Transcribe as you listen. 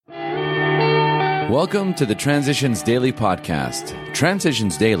Welcome to the Transitions Daily podcast.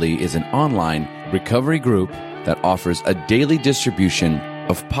 Transitions Daily is an online recovery group that offers a daily distribution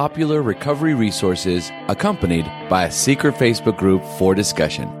of popular recovery resources accompanied by a secret Facebook group for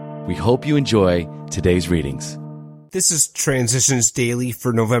discussion. We hope you enjoy today's readings. This is Transitions Daily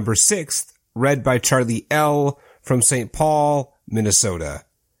for November 6th, read by Charlie L. from St. Paul, Minnesota.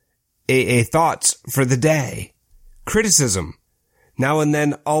 AA thoughts for the day. Criticism. Now and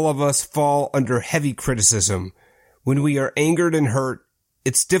then all of us fall under heavy criticism. When we are angered and hurt,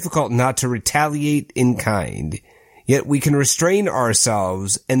 it's difficult not to retaliate in kind. Yet we can restrain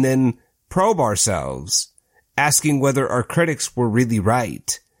ourselves and then probe ourselves, asking whether our critics were really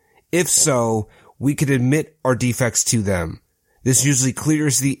right. If so, we could admit our defects to them. This usually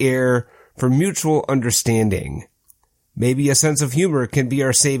clears the air for mutual understanding. Maybe a sense of humor can be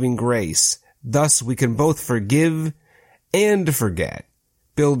our saving grace. Thus, we can both forgive and forget.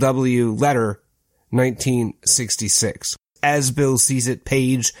 Bill W. Letter, 1966. As Bill Sees It,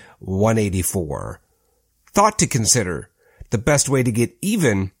 page 184. Thought to consider. The best way to get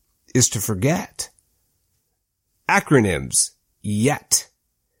even is to forget. Acronyms. Yet.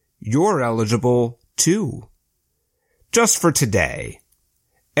 You're eligible too. Just for today.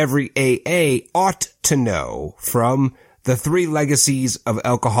 Every AA ought to know from The Three Legacies of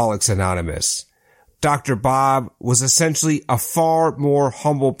Alcoholics Anonymous. Dr. Bob was essentially a far more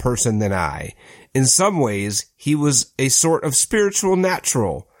humble person than I. In some ways, he was a sort of spiritual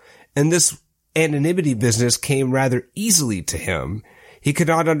natural, and this anonymity business came rather easily to him. He could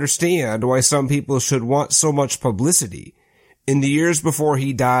not understand why some people should want so much publicity. In the years before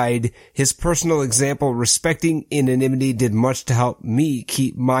he died, his personal example respecting anonymity did much to help me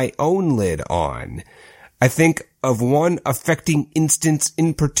keep my own lid on. I think of one affecting instance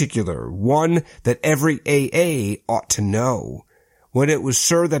in particular, one that every AA ought to know. When it was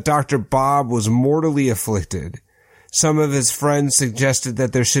sure that Dr. Bob was mortally afflicted, some of his friends suggested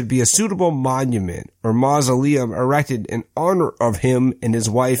that there should be a suitable monument or mausoleum erected in honor of him and his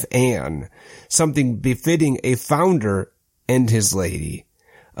wife Anne, something befitting a founder and his lady.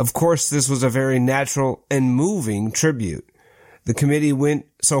 Of course, this was a very natural and moving tribute. The committee went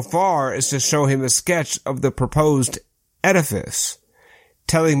so far as to show him a sketch of the proposed edifice.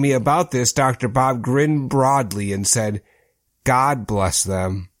 Telling me about this, Dr. Bob grinned broadly and said, "God bless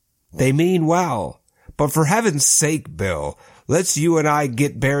them. They mean well. But for heaven's sake, Bill, let's you and I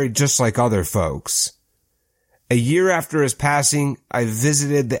get buried just like other folks." A year after his passing, I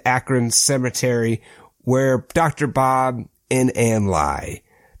visited the Akron Cemetery where Dr. Bob and Anne lie.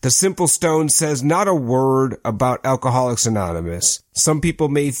 The simple stone says not a word about Alcoholics Anonymous. Some people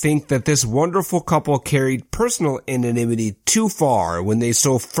may think that this wonderful couple carried personal anonymity too far when they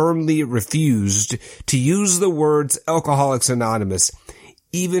so firmly refused to use the words Alcoholics Anonymous,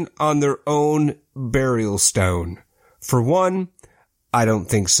 even on their own burial stone. For one, I don't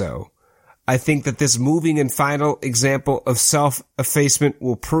think so. I think that this moving and final example of self-effacement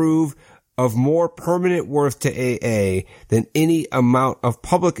will prove of more permanent worth to AA than any amount of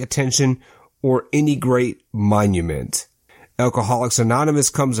public attention or any great monument. Alcoholics Anonymous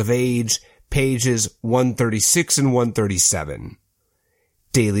comes of age, pages 136 and 137.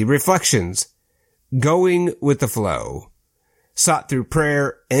 Daily Reflections. Going with the flow. Sought through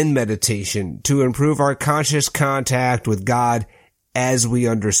prayer and meditation to improve our conscious contact with God as we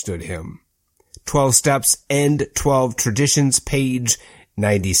understood Him. 12 Steps and 12 Traditions, page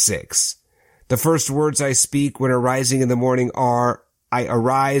 96. The first words I speak when arising in the morning are, "I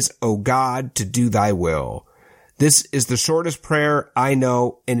arise, O God, to do thy will." This is the shortest prayer I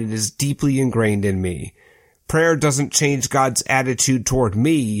know, and it is deeply ingrained in me. Prayer doesn't change God's attitude toward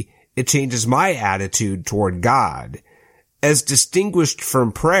me, it changes my attitude toward God. As distinguished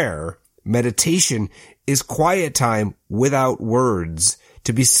from prayer, meditation is quiet time without words.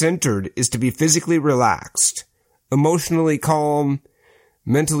 To be centered is to be physically relaxed, emotionally calm,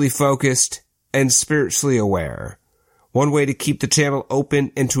 mentally focused, and spiritually aware. One way to keep the channel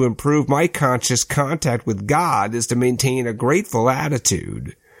open and to improve my conscious contact with God is to maintain a grateful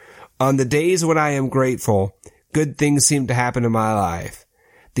attitude. On the days when I am grateful, good things seem to happen in my life.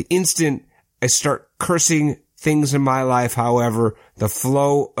 The instant I start cursing things in my life, however, the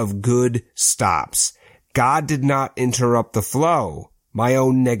flow of good stops. God did not interrupt the flow. My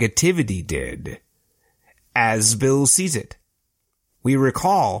own negativity did. As Bill Sees It. We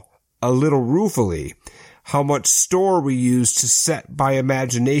recall, a little ruefully, how much store we used to set by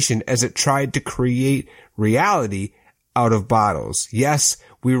imagination as it tried to create reality out of bottles. Yes,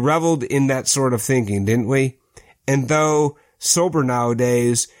 we reveled in that sort of thinking, didn't we? And though sober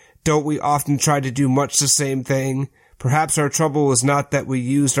nowadays, don't we often try to do much the same thing? Perhaps our trouble was not that we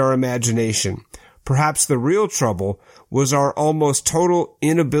used our imagination. Perhaps the real trouble was our almost total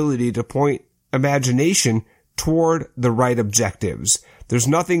inability to point imagination toward the right objectives. There's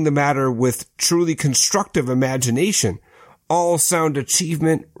nothing the matter with truly constructive imagination. All sound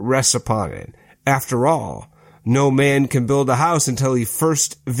achievement rests upon it. After all, no man can build a house until he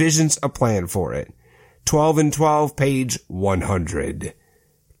first visions a plan for it. 12 and 12, page 100.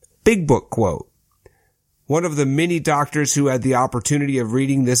 Big Book quote. One of the many doctors who had the opportunity of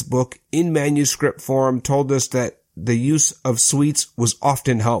reading this book in manuscript form told us that the use of sweets was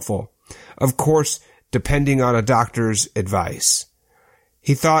often helpful. Of course, depending on a doctor's advice.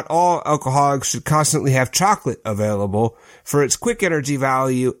 He thought all alcoholics should constantly have chocolate available for its quick energy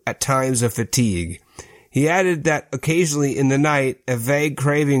value at times of fatigue. He added that occasionally in the night a vague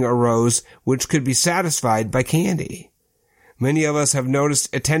craving arose which could be satisfied by candy. Many of us have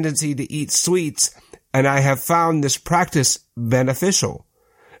noticed a tendency to eat sweets, and I have found this practice beneficial.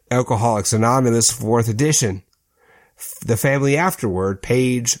 Alcoholics Anonymous, 4th edition. The Family Afterword,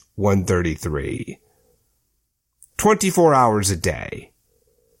 page 133. 24 hours a day.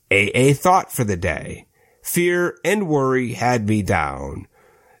 AA thought for the day. Fear and worry had me down.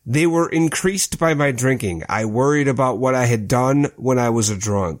 They were increased by my drinking. I worried about what I had done when I was a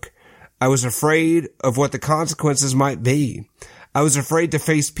drunk. I was afraid of what the consequences might be. I was afraid to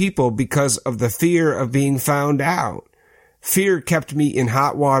face people because of the fear of being found out. Fear kept me in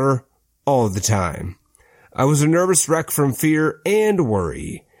hot water all the time. I was a nervous wreck from fear and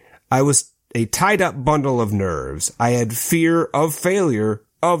worry. I was a tied-up bundle of nerves. I had fear of failure,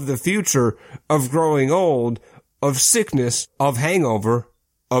 of the future, of growing old, of sickness, of hangover,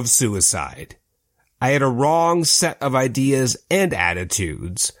 of suicide. I had a wrong set of ideas and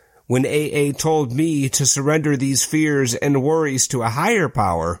attitudes. When AA told me to surrender these fears and worries to a higher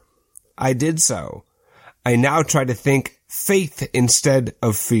power, I did so. I now try to think faith instead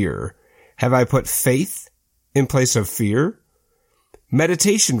of fear. Have I put faith in place of fear?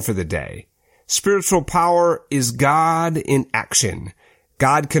 Meditation for the day. Spiritual power is God in action.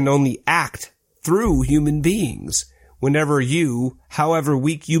 God can only act through human beings. Whenever you, however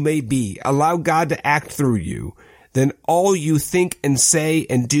weak you may be, allow God to act through you, then all you think and say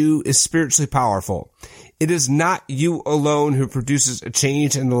and do is spiritually powerful. It is not you alone who produces a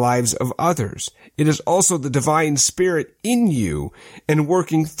change in the lives of others. It is also the divine spirit in you and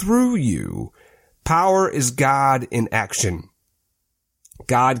working through you. Power is God in action.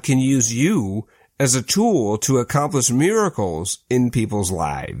 God can use you as a tool to accomplish miracles in people's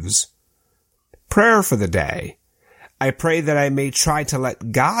lives. Prayer for the day. I pray that I may try to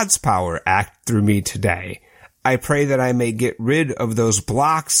let God's power act through me today. I pray that I may get rid of those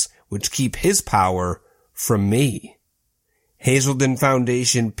blocks which keep His power from me. Hazelden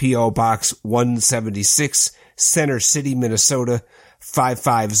Foundation, P.O. Box 176, Center City, Minnesota,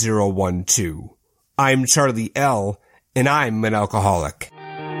 55012. I'm Charlie L., and I'm an alcoholic.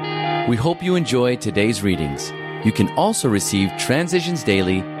 We hope you enjoyed today's readings. You can also receive Transitions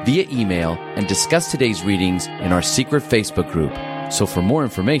Daily via email and discuss today's readings in our secret Facebook group. So for more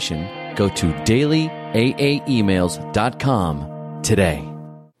information, go to dailyaaemails.com today.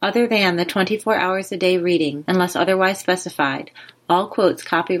 Other than the 24 hours a day reading, unless otherwise specified, all quotes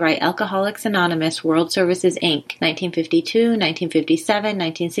copyright Alcoholics Anonymous World Services, Inc., 1952, 1957,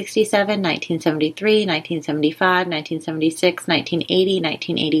 1967, 1973, 1975, 1976, 1980,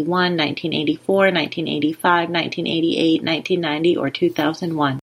 1981, 1984, 1985, 1988, 1990, or 2001.